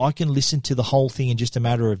book, I can listen to the whole thing in just a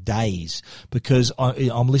matter of days, because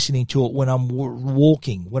I'm listening to it when I'm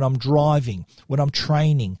walking, when I'm driving, when I'm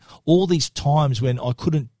training, all these times when I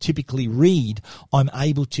couldn't typically read, I'm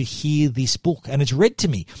able to hear this book, and it's read to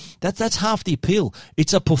me. That's half the appeal.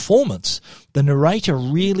 It's a performance. The narrator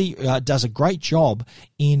really does a great job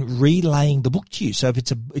in relaying the book to you. So if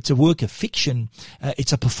it's a work of fiction,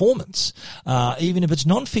 it's a performance. Even if it's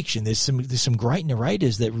non-fiction, there's some great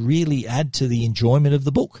narrators that really add to the enjoyment of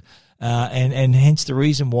the book, and hence the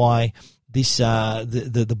reason why this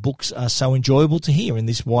the books are so enjoyable to hear, and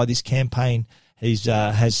why this campaign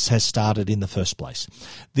has started in the first place.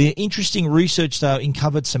 The interesting research, though,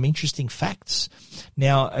 uncovered some interesting facts.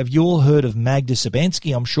 Now, have you all heard of Magda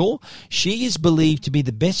Szubanski, I'm sure? She is believed to be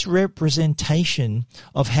the best representation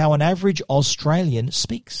of how an average Australian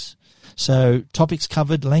speaks. So, topics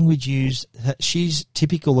covered, language used, she's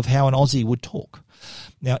typical of how an Aussie would talk.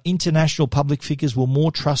 Now, international public figures were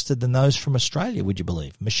more trusted than those from Australia, would you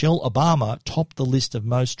believe? Michelle Obama topped the list of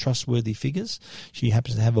most trustworthy figures. She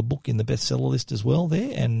happens to have a book in the bestseller list as well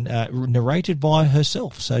there, and narrated by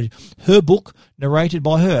herself. So her book, narrated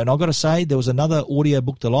by her. And I've got to say, there was another audio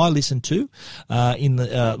book that I listened to in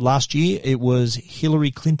the last year. It was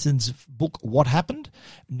Hillary Clinton's book, What Happened,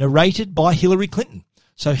 narrated by Hillary Clinton.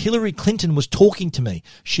 So Hillary Clinton was talking to me.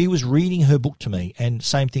 She was reading her book to me, and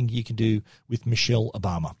same thing you can do with Michelle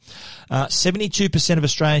Obama. 72% of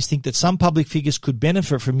Australians think that some public figures could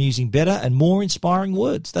benefit from using better and more inspiring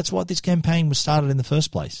words. That's why this campaign was started in the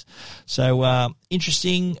first place. So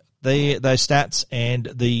interesting, those stats, and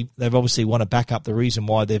they've obviously want to back up the reason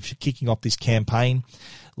why they're kicking off this campaign.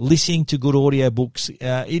 Listening to good audiobooks,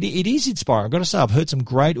 it is inspiring. I've got to say, I've heard some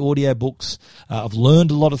great audiobooks. I've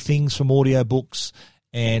learned a lot of things from audiobooks,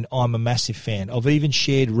 and I'm a massive fan. I've even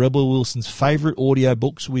shared Rebel Wilson's favourite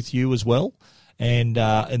audiobooks with you as well, and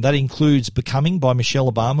that includes Becoming by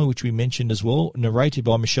Michelle Obama, which we mentioned as well, narrated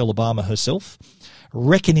by Michelle Obama herself.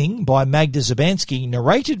 Reckoning by Magda Szubanski,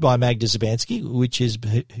 narrated by Magda Szubanski,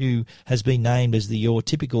 who has been named as your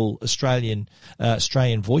typical Australian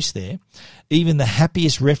voice there. Even The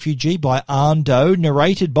Happiest Refugee by Anh Do,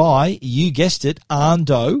 narrated by, you guessed it, Anh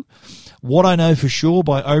Do. What I Know for Sure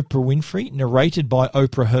by Oprah Winfrey, narrated by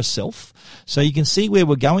Oprah herself. So you can see where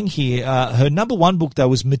we're going here. Her number one book, though,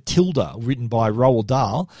 was Matilda, written by Roald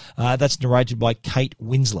Dahl. That's narrated by Kate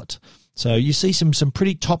Winslet. So you see some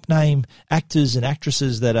pretty top-name actors and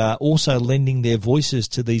actresses that are also lending their voices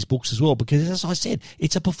to these books as well, because, as I said,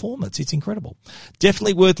 it's a performance. It's incredible.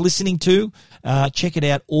 Definitely worth listening to. Check it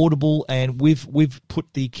out, Audible, and we've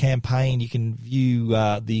put the campaign. You can view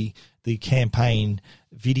the campaign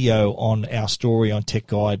video on our story on Tech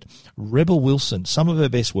Guide. Rebel Wilson, some of her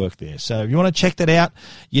best work there. So if you want to check that out,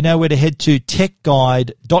 you know where to head to,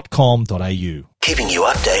 techguide.com.au. Keeping you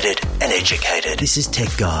updated and educated. This is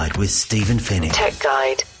Tech Guide with Stephen Fennick. Tech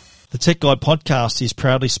Guide. The Tech Guide podcast is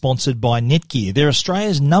proudly sponsored by Netgear. They're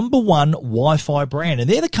Australia's number one Wi-Fi brand, and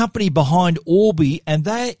they're the company behind Orbi, and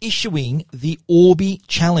they're issuing the Orbi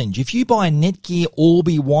Challenge. If you buy a Netgear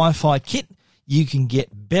Orbi Wi-Fi kit, you can get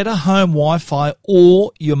better home Wi-Fi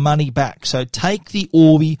or your money back. So take the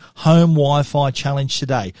Orbi Home Wi-Fi Challenge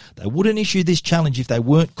today. They wouldn't issue this challenge if they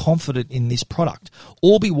weren't confident in this product.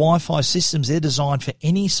 Orbi Wi-Fi systems, they're designed for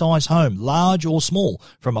any size home, large or small,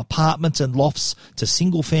 from apartments and lofts to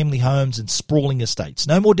single-family homes and sprawling estates.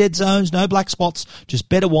 No more dead zones, no black spots, just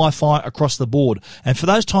better Wi-Fi across the board. And for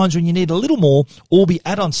those times when you need a little more, Orbi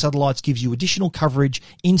add-on satellites gives you additional coverage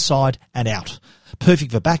inside and out.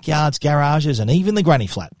 Perfect for backyards, garages, and even the granny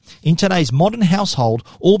flat. In today's modern household,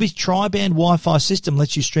 Orbi's tri-band Wi-Fi system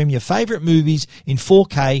lets you stream your favourite movies in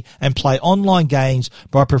 4K and play online games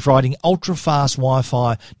by providing ultra-fast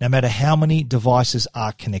Wi-Fi no matter how many devices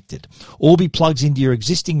are connected. Orbi plugs into your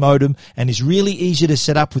existing modem and is really easy to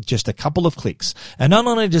set up with just a couple of clicks. And not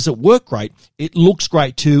only does it work great, it looks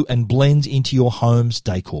great too and blends into your home's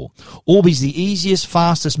decor. Orbi's the easiest,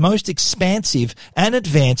 fastest, most expansive and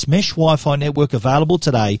advanced mesh Wi-Fi network available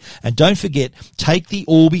today. And don't forget, take the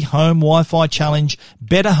Orbi Home Wi-Fi Challenge,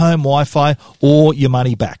 better home Wi-Fi or your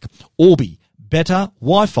money back. Orbi, better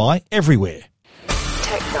Wi-Fi everywhere.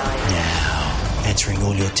 Tech Guide. Now, answering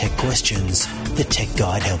all your tech questions, the Tech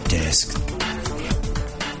Guide Help Desk.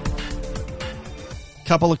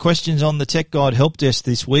 Couple of questions on the Tech Guide Help Desk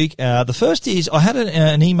this week. The first is, I had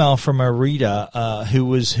an email from a reader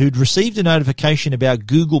who'd received a notification about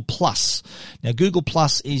Google Plus. Now, Google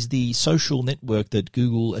Plus is the social network that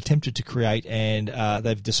Google attempted to create, and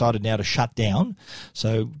they've decided now to shut down.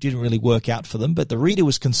 So it didn't really work out for them. But the reader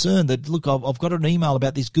was concerned that, look, I've got an email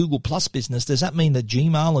about this Google Plus business. Does that mean that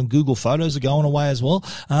Gmail and Google Photos are going away as well?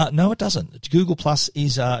 No, it doesn't. Google Plus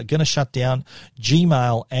is going to shut down.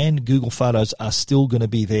 Gmail and Google Photos are still going to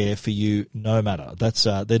be there for you no matter. That's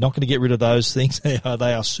they're not going to get rid of those things. They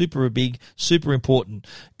are super big, super important.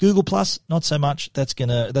 Google Plus, not so much. That's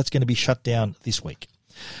gonna be shut down this week.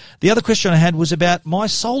 The other question I had was about my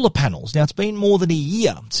solar panels. Now, it's been more than a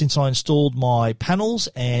year since I installed my panels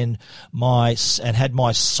and had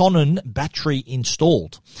my Sonnen battery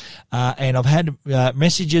installed. And I've had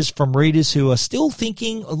messages from readers who are still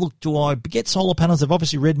thinking, look, do I get solar panels? They've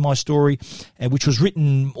obviously read my story, which was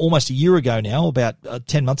written almost a year ago now, about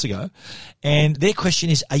 10 months ago. And their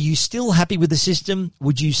question is, are you still happy with the system?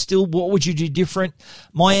 What would you do different?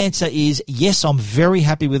 My answer is yes, I'm very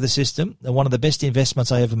happy with the system. One of the best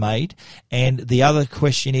investments I ever made. And the other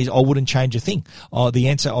question is, I wouldn't change a thing. The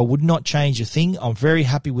answer, I would not change a thing. I'm very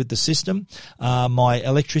happy with the system. My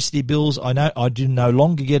electricity bills, I do no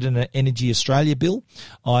longer get an Energy Australia bill.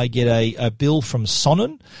 I get a bill from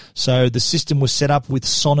Sonnen. So the system was set up with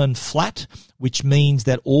Sonnen Flat, which means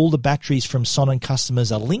that all the batteries from Sonnen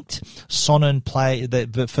customers are linked. Sonnen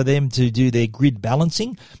for them to do their grid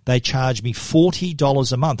balancing, they charge me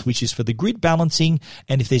 $40 a month, which is for the grid balancing.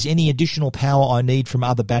 And if there's any additional power I need from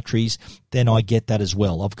other batteries, then I get that as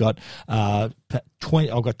well. I've got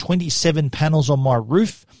 27 panels on my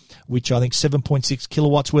roof, which I think 7.6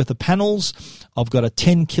 kilowatts worth of panels. I've got a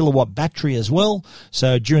 10 kilowatt battery as well.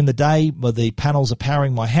 So during the day, where the panels are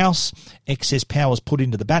powering my house, excess power is put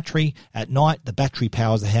into the battery. At night, the battery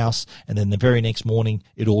powers the house. And then the very next morning,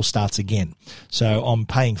 it all starts again. So I'm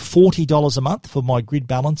paying $40 a month for my grid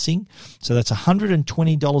balancing. So that's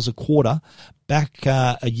 $120 a quarter. back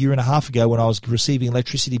a year and a half ago when I was receiving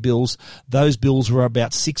electricity bills, those bills were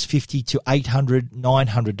about $650 to $800,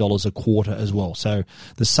 $900 a quarter as well. So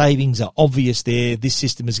the savings are obvious there. This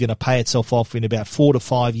system is going to pay itself off in about 4 to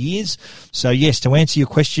 5 years. So yes, to answer your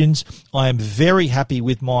questions, I am very happy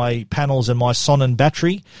with my panels and my Sonnen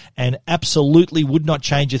battery, and absolutely would not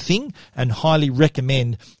change a thing, and highly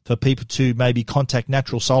recommend for people to maybe contact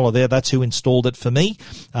Natural Solar there. That's who installed it for me.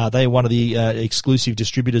 They are one of the exclusive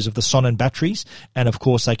distributors of the Sonnen batteries, and of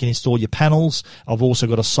course they can install your panels. I've also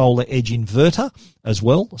got a Solar Edge inverter as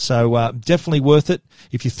well, so definitely worth it.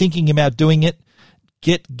 If you're thinking about doing it,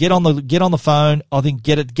 get on the phone. I think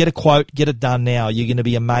get a quote, get it done now. You're going to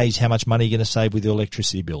be amazed how much money you're going to save with your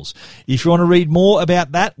electricity bills. If you want to read more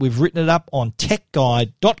about that, we've written it up on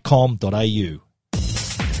techguide.com.au.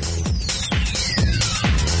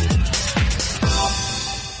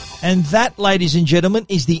 And that, ladies and gentlemen,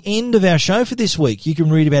 is the end of our show for this week. You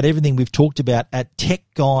can read about everything we've talked about at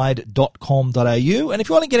techguide.com.au. And if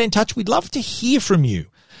you want to get in touch, we'd love to hear from you.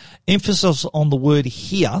 Emphasis on the word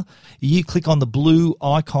 "here." You click on the blue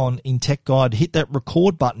icon in Tech Guide, hit that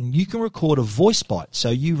record button. You can record a voice bite.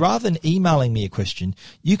 So you, rather than emailing me a question,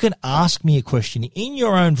 you can ask me a question in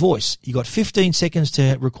your own voice. You got 15 seconds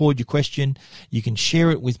to record your question. You can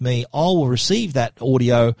share it with me. I will receive that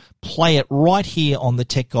audio, play it right here on the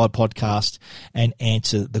Tech Guide podcast, and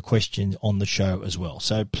answer the question on the show as well.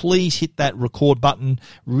 So please hit that record button.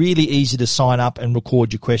 Really easy to sign up and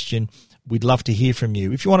record your question. We'd love to hear from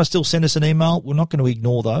you. If you want to still send us an email, we're not going to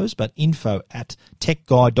ignore those, but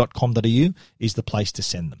info@techguide.com.au is the place to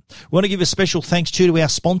send them. We want to give a special thanks to our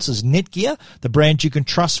sponsors, Netgear, the brand you can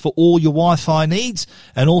trust for all your Wi-Fi needs,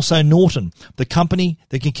 and also Norton, the company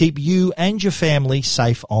that can keep you and your family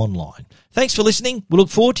safe online. Thanks for listening. We look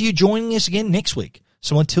forward to you joining us again next week.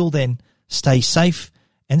 So until then, stay safe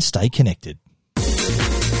and stay connected.